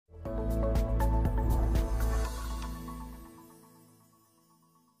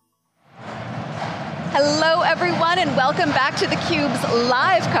Hello everyone and welcome back to theCUBE's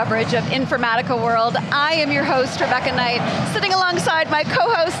live coverage of Informatica World. I am your host, Rebecca Knight, sitting alongside my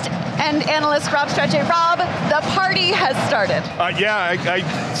co-host and analyst, Rob Strechay. Rob, the party has started. Yeah,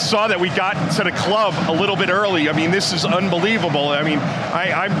 I saw that we got to the club a little bit early. I mean, this is unbelievable. I mean,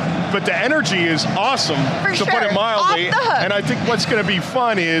 but the energy is awesome, to put it mildly. Off the hook. And I think what's going to be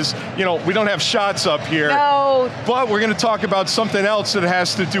fun is, you know, we don't have shots up here. No. But we're going to talk about something else that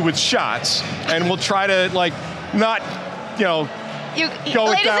has to do with shots. And we'll try to, like, not, you know,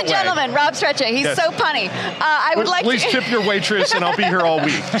 ladies and gentlemen, Rob Strechay, he's so punny. I would like please tip your waitress and I'll be here all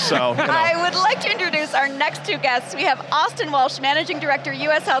week, so. You know. I would like to introduce our next two guests. We have Austin Walsh, Managing Director,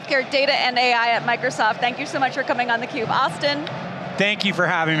 US Healthcare Data and AI at Microsoft. Thank you so much for coming on theCUBE. Austin. Thank you for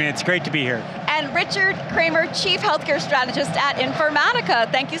having me, it's great to be here. And Richard Cramer, Chief Healthcare Strategist at Informatica.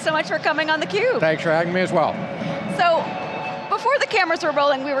 Thank you so much for coming on theCUBE. Thanks for having me as well. So, before the cameras were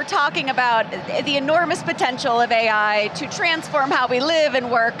rolling, we were talking about the enormous potential of AI to transform how we live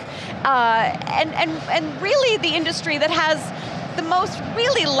and work, and really the industry that has the most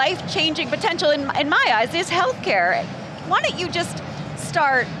really life-changing potential in my eyes is healthcare. Why don't you just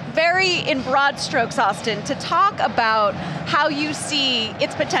start very in broad strokes, Austin, to talk about how you see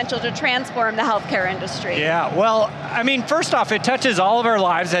its potential to transform the healthcare industry. Yeah, well, I mean, first off, it touches all of our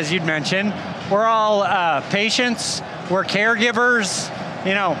lives, as you'd mentioned. We're all patients, we're caregivers,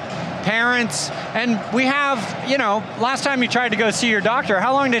 you know, parents, and we have, you know, last time you tried to go see your doctor,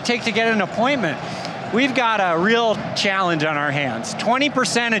 how long did it take to get an appointment? We've got a real challenge on our hands.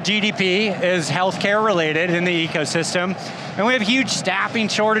 20% of GDP is healthcare related in the ecosystem, and we have huge staffing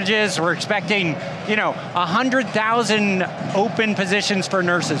shortages. We're expecting, you know, 100,000 open positions for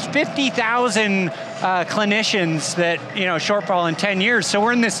nurses, 50,000 clinicians that, you know, shortfall in 10 years. So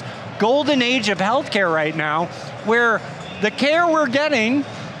we're in this golden age of healthcare right now, where the care we're getting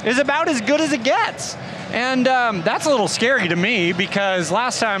is about as good as it gets. And that's a little scary to me, because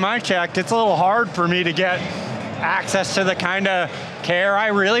last time I checked, it's a little hard for me to get access to the kind of care I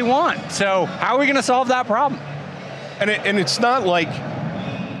really want. So how are we going to solve that problem? And it's not like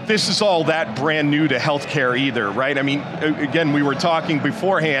this is all that brand new to healthcare either, right? I mean, again, we were talking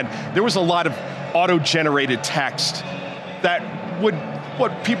beforehand, there was a lot of auto-generated text that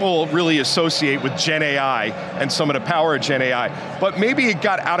what people really associate with Gen AI and some of the power of Gen AI, but maybe it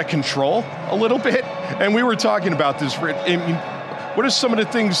got out of control a little bit, and we were talking about this. I mean, what are some of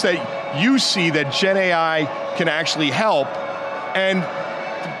the things that you see that Gen AI can actually help? And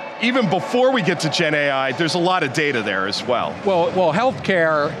even before we get to Gen AI, there's a lot of data there as well. Well,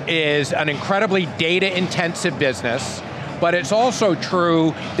 healthcare is an incredibly data-intensive business, but it's also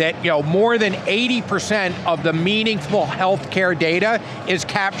true that, you know, more than 80% of the meaningful healthcare data is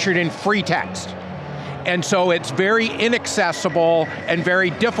captured in free text. And so it's very inaccessible and very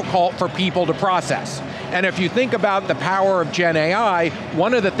difficult for people to process. And if you think about the power of Gen AI,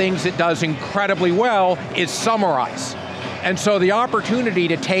 one of the things it does incredibly well is summarize. And so the opportunity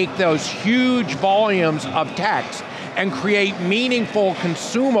to take those huge volumes of text and create meaningful,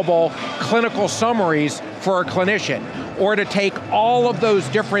 consumable clinical summaries for a clinician, or to take all of those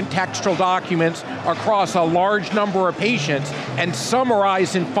different textual documents across a large number of patients and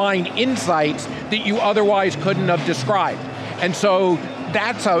summarize and find insights that you otherwise couldn't have described. And so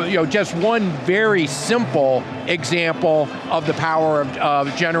that's just one very simple example of the power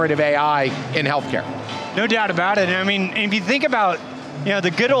of generative AI in healthcare. No doubt about it. I mean, if you think about, you know,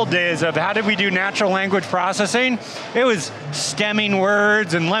 the good old days of how did we do natural language processing? It was stemming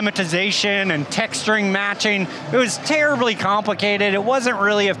words and lemmatization and text string matching. It was terribly complicated. It wasn't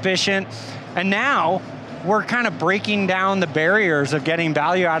really efficient. And now, we're kind of breaking down the barriers of getting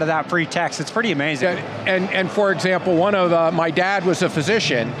value out of that free text. It's pretty amazing. And for example, my dad was a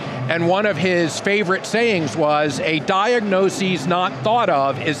physician, and one of his favorite sayings was, "A diagnosis not thought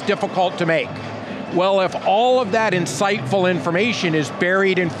of is difficult to make." Well, if all of that insightful information is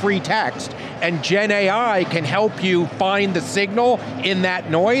buried in free text, and Gen AI can help you find the signal in that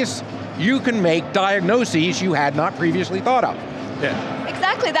noise, you can make diagnoses you had not previously thought of. Yeah.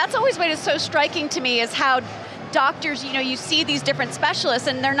 Exactly, that's always what is so striking to me, is how doctors, you know, you see these different specialists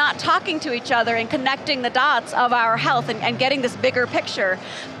and they're not talking to each other and connecting the dots of our health and getting this bigger picture.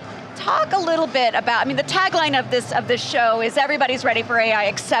 Talk a little bit about, I mean, the tagline of this show is everybody's ready for AI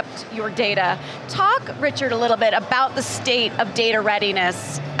except your data. Talk, Richard, a little bit about the state of data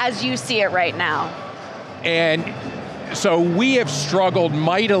readiness as you see it right now. And so we have struggled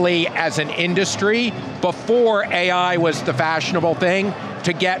mightily as an industry before AI was the fashionable thing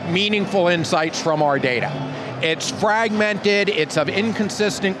to get meaningful insights from our data. it's fragmented, it's of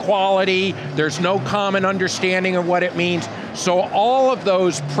inconsistent quality, there's no common understanding of what it means. So all of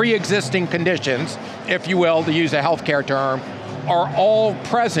those pre-existing conditions, if you will, to use a healthcare term, are all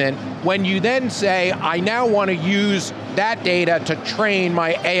present when you then say, I now want to use that data to train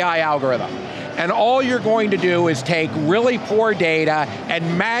my AI algorithm. And all you're going to do is take really poor data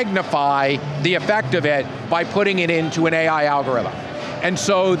and magnify the effect of it by putting it into an AI algorithm. And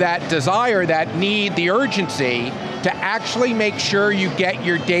so that desire, that need, the urgency to actually make sure you get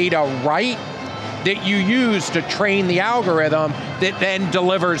your data right that you use to train the algorithm that then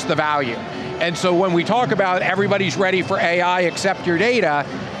delivers the value. And so when we talk about everybody's ready for AI except your data,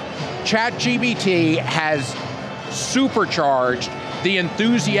 ChatGPT has supercharged the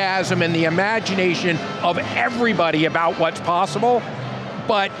enthusiasm and the imagination of everybody about what's possible,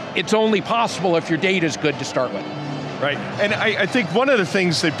 but it's only possible if your data's good to start with. Right, and I think one of the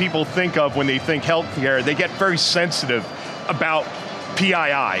things that people think of when they think healthcare, they get very sensitive about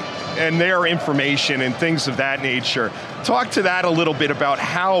PII and their information and things of that nature. Talk to that a little bit about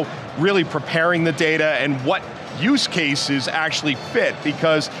how really preparing the data and what use cases actually fit,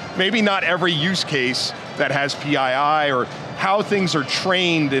 because maybe not every use case that has PII or how things are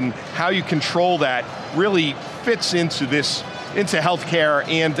trained and how you control that really fits into this, into healthcare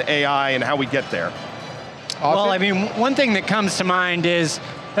and AI and how we get there. Well, I mean, one thing that comes to mind is,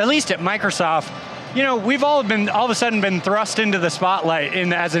 at least at Microsoft, you know, we've all of a sudden been thrust into the spotlight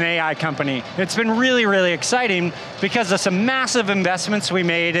as an AI company. It's been really, really exciting because of some massive investments we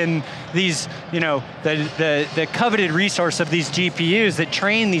made in these, you know, the coveted resource of these GPUs that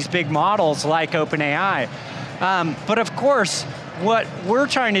train these big models like OpenAI. But of course, what we're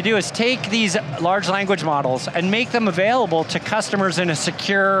trying to do is take these large language models and make them available to customers in a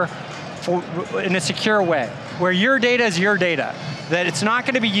secure way, where your data is your data, that it's not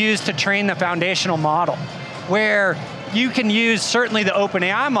going to be used to train the foundational model, where you can use certainly the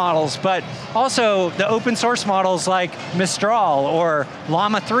OpenAI models, but also the open source models like Mistral or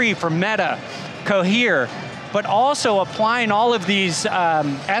Llama 3 from Meta, Cohere, but also applying all of these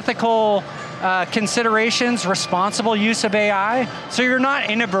ethical considerations, responsible use of AI, so you're not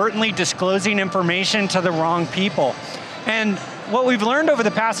inadvertently disclosing information to the wrong people. And what we've learned over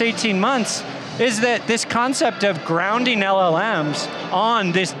the past 18 months is that this concept of grounding LLMs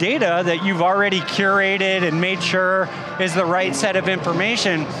on this data that you've already curated and made sure is the right set of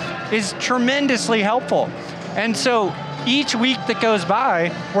information is tremendously helpful. And so each week that goes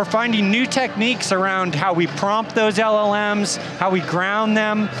by, we're finding new techniques around how we prompt those LLMs, how we ground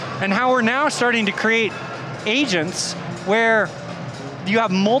them, and how we're now starting to create agents where you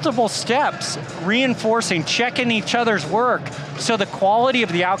have multiple steps reinforcing, checking each other's work, so the quality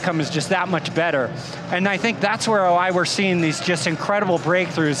of the outcome is just that much better. And I think that's why we're seeing these just incredible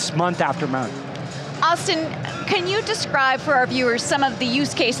breakthroughs month after month. Austin, can you describe for our viewers some of the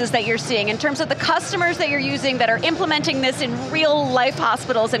use cases that you're seeing in terms of the customers that you're using that are implementing this in real life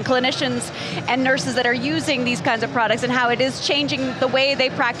hospitals and clinicians and nurses that are using these kinds of products and how it is changing the way they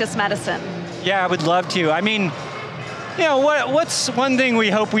practice medicine? Yeah, I would love to. I mean, you know, what's one thing we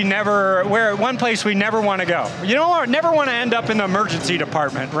hope one place we never want to go? You know, never want to end up in the emergency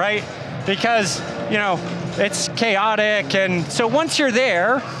department, right? Because, you know, it's chaotic, and so once you're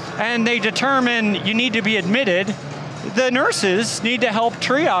there and they determine you need to be admitted, the nurses need to help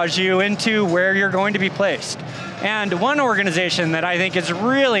triage you into where you're going to be placed. And one organization that I think is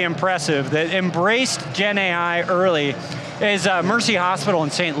really impressive that embraced Gen AI early is Mercy Hospital in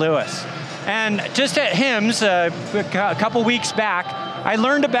St. Louis. And just at HIMSS, a couple weeks back, I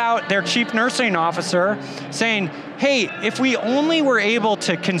learned about their chief nursing officer saying, hey, if we only were able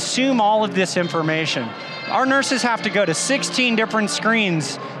to consume all of this information, our nurses have to go to 16 different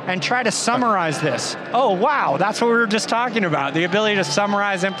screens and try to summarize this. Oh, wow, that's what we were just talking about, the ability to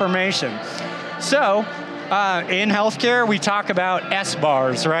summarize information. So, in healthcare, we talk about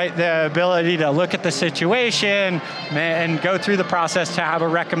SBARs, right? The ability to look at the situation and go through the process to have a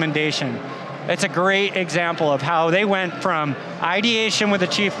recommendation. It's a great example of how they went from ideation with the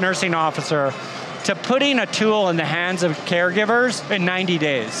chief nursing officer to putting a tool in the hands of caregivers in 90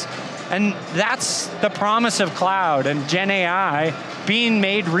 days. And that's the promise of cloud and Gen AI being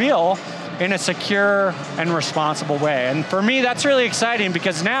made real in a secure and responsible way. And for me, that's really exciting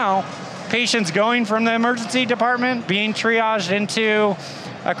because now, patients going from the emergency department, being triaged into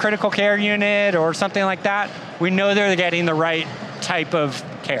a critical care unit or something like that, we know they're getting the right type of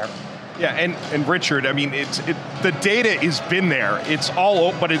care. Yeah, and Richard, I mean, the data has been there. It's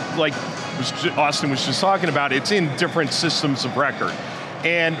all, but it, like Austin was just talking about, it's in different systems of record.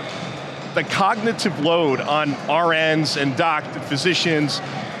 And the cognitive load on RNs and physicians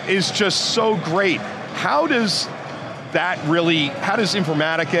is just so great. how does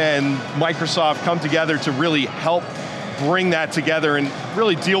Informatica and Microsoft come together to really help bring that together and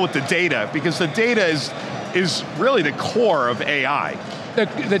really deal with the data? Because the data is really the core of AI.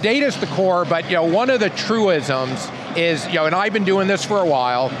 The data is the core, but one of the truisms is, and I've been doing this for a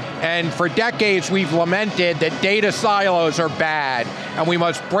while, and for decades we've lamented that data silos are bad, and we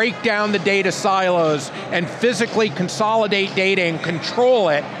must break down the data silos and physically consolidate data and control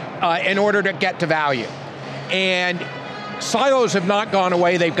it in order to get to value. And silos have not gone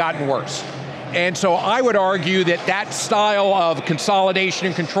away, they've gotten worse. And so I would argue that that style of consolidation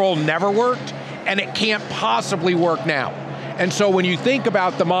and control never worked, and it can't possibly work now. And so when you think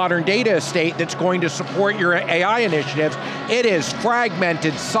about the modern data estate that's going to support your AI initiatives, it is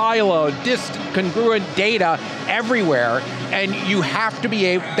fragmented, siloed, discongruent data everywhere, and you have to be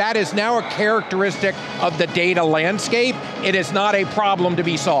able, that is now a characteristic of the data landscape. It is not a problem to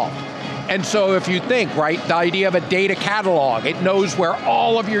be solved. And so if you think, right, the idea of a data catalog, it knows where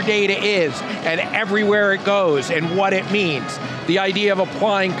all of your data is and everywhere it goes and what it means. The idea of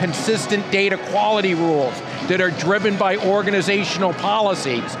applying consistent data quality rules that are driven by organizational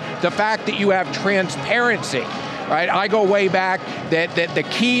policies. The fact that you have transparency, right? I go way back that the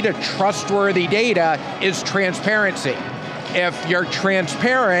key to trustworthy data is transparency. If you're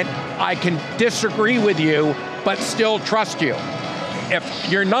transparent, I can disagree with you, but still trust you. If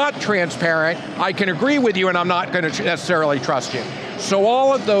you're not transparent, I can agree with you and I'm not going to necessarily trust you. So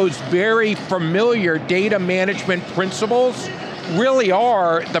all of those very familiar data management principles really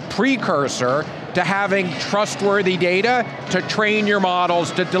are the precursor to having trustworthy data to train your models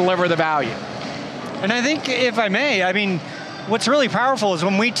to deliver the value. And I think, if I may, what's really powerful is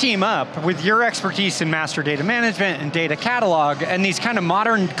when we team up with your expertise in master data management and data catalog and these kind of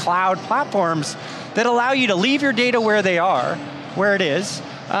modern cloud platforms that allow you to leave your data where they are, where it is,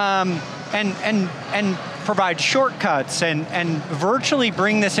 and provide shortcuts and virtually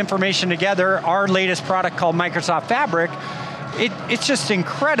bring this information together. Our latest product called Microsoft Fabric, it's just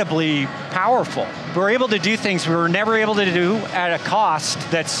incredibly powerful. We're able to do things we were never able to do at a cost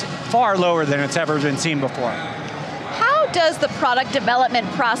that's far lower than it's ever been seen before. How does the product development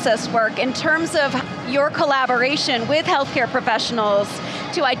process work in terms of your collaboration with healthcare professionals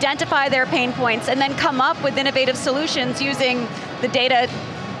to identify their pain points and then come up with innovative solutions using the data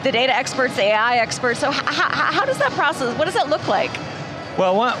experts, the AI experts? So how does that process, what does that look like?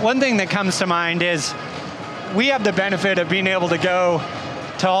 Well, one thing that comes to mind is we have the benefit of being able to go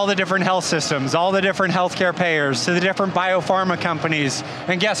to all the different health systems, all the different healthcare payers, to the different biopharma companies,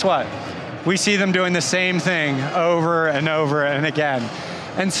 and guess what? We see them doing the same thing over and over and again.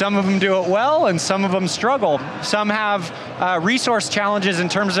 And some of them do it well, and some of them struggle. Some have resource challenges in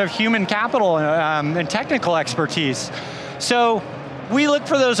terms of human capital and technical expertise. So we look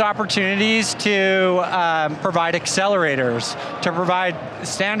for those opportunities to provide accelerators, to provide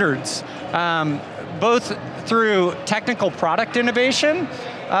standards, both through technical product innovation,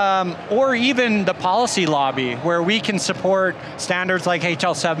 or even the policy lobby, where we can support standards like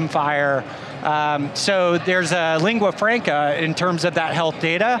HL7 Fire. So there's a lingua franca in terms of that health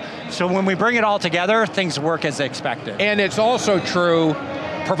data. So when we bring it all together, things work as expected. And it's also true,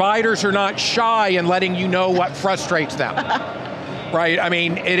 providers are not shy in letting you know what frustrates them. Right,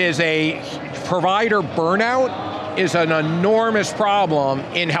 it is provider burnout is an enormous problem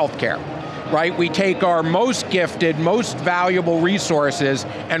in healthcare. Right, we take our most gifted, most valuable resources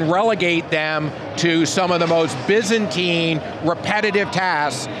and relegate them to some of the most Byzantine, repetitive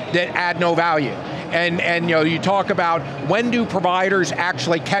tasks that add no value. And you talk about when do providers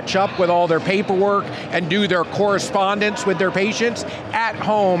actually catch up with all their paperwork and do their correspondence with their patients? At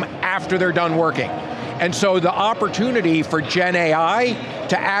home after they're done working. And so the opportunity for Gen AI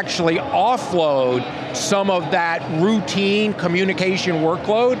to actually offload some of that routine communication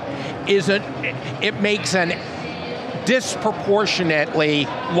workload it makes an disproportionately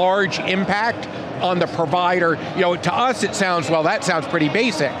large impact on the provider. To us it sounds, well, that sounds pretty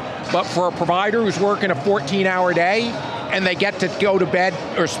basic, but for a provider who's working a 14-hour day and they get to go to bed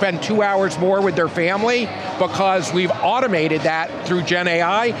or spend 2 hours more with their family because we've automated that through Gen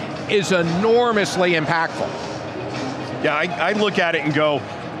AI is enormously impactful. Yeah, I look at it and go,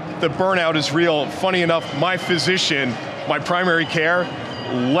 the burnout is real. Funny enough, my physician, my primary care,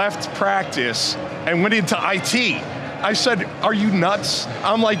 left practice and went into IT. I said, are you nuts?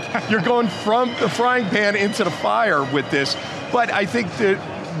 I'm like, you're going from the frying pan into the fire with this. But I think that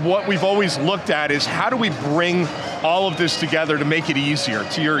what we've always looked at is how do we bring all of this together to make it easier,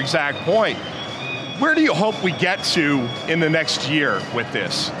 to your exact point. Where do you hope we get to in the next year with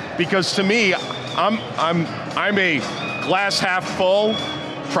this? Because to me, I'm a glass half full,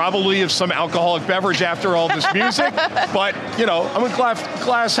 probably of some alcoholic beverage after all this music, but I'm a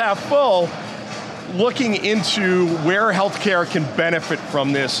glass half full, looking into where healthcare can benefit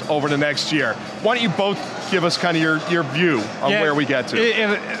from this over the next year. Why don't you both give us kind of your view on where we get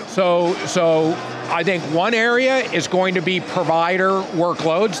to? So I think one area is going to be provider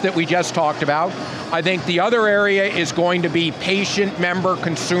workloads that we just talked about. I think the other area is going to be patient, member,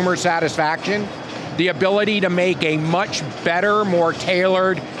 consumer satisfaction. The ability to make a much better, more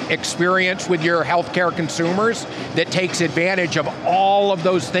tailored experience with your healthcare consumers that takes advantage of all of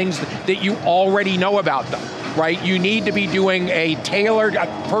those things that you already know about them, right? You need to be doing a tailored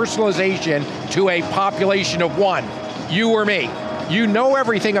personalization to a population of one, you or me. You know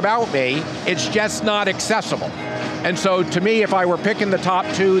everything about me, it's just not accessible. And so to me, if I were picking the top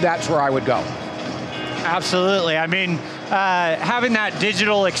two, that's where I would go. Absolutely, I mean, having that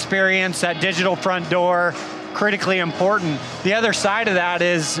digital experience, that digital front door, critically important. The other side of that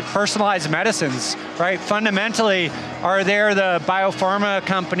is personalized medicines, right? Fundamentally, are there the biopharma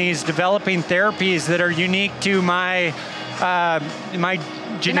companies developing therapies that are unique to my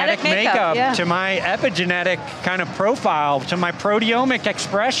genetic makeup, to my epigenetic kind of profile, to my proteomic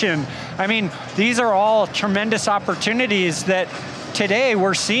expression? I mean, these are all tremendous opportunities that today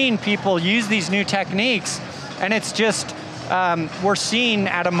we're seeing people use these new techniques, and it's just, we're seeing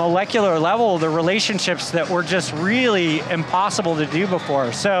at a molecular level the relationships that were just really impossible to do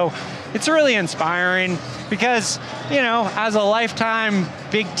before. So it's really inspiring because, as a lifetime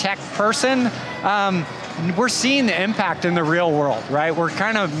big tech person, we're seeing the impact in the real world, right? We're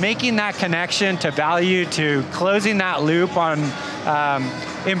kind of making that connection to value, to closing that loop on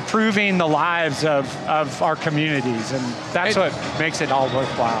improving the lives of our communities, and that's what makes it all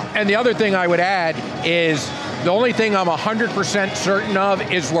worthwhile. And the other thing I would add is, the only thing I'm 100% certain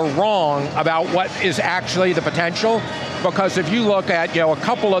of is we're wrong about what is actually the potential, because if you look at a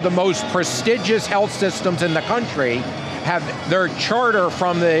couple of the most prestigious health systems in the country, have their charter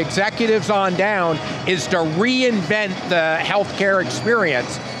from the executives on down is to reinvent the healthcare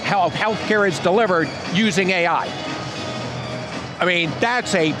experience, how healthcare is delivered using AI. I mean,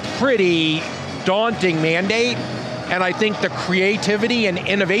 that's a pretty daunting mandate, and I think the creativity and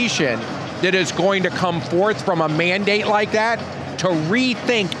innovation that is going to come forth from a mandate like that to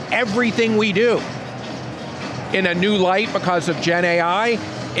rethink everything we do in a new light because of Gen AI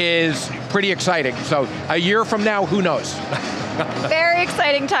is pretty exciting. So a year from now, who knows? Very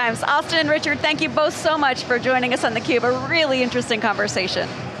exciting times. Austin and Richard, thank you both so much for joining us on theCUBE. A really interesting conversation.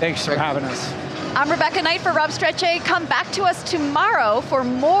 Thanks for having us. I'm Rebecca Knight for Rob Strechay. Come back to us tomorrow for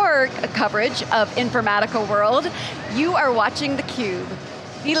more coverage of Informatica World. You are watching theCUBE,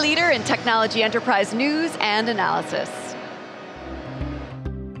 the leader in technology enterprise news and analysis.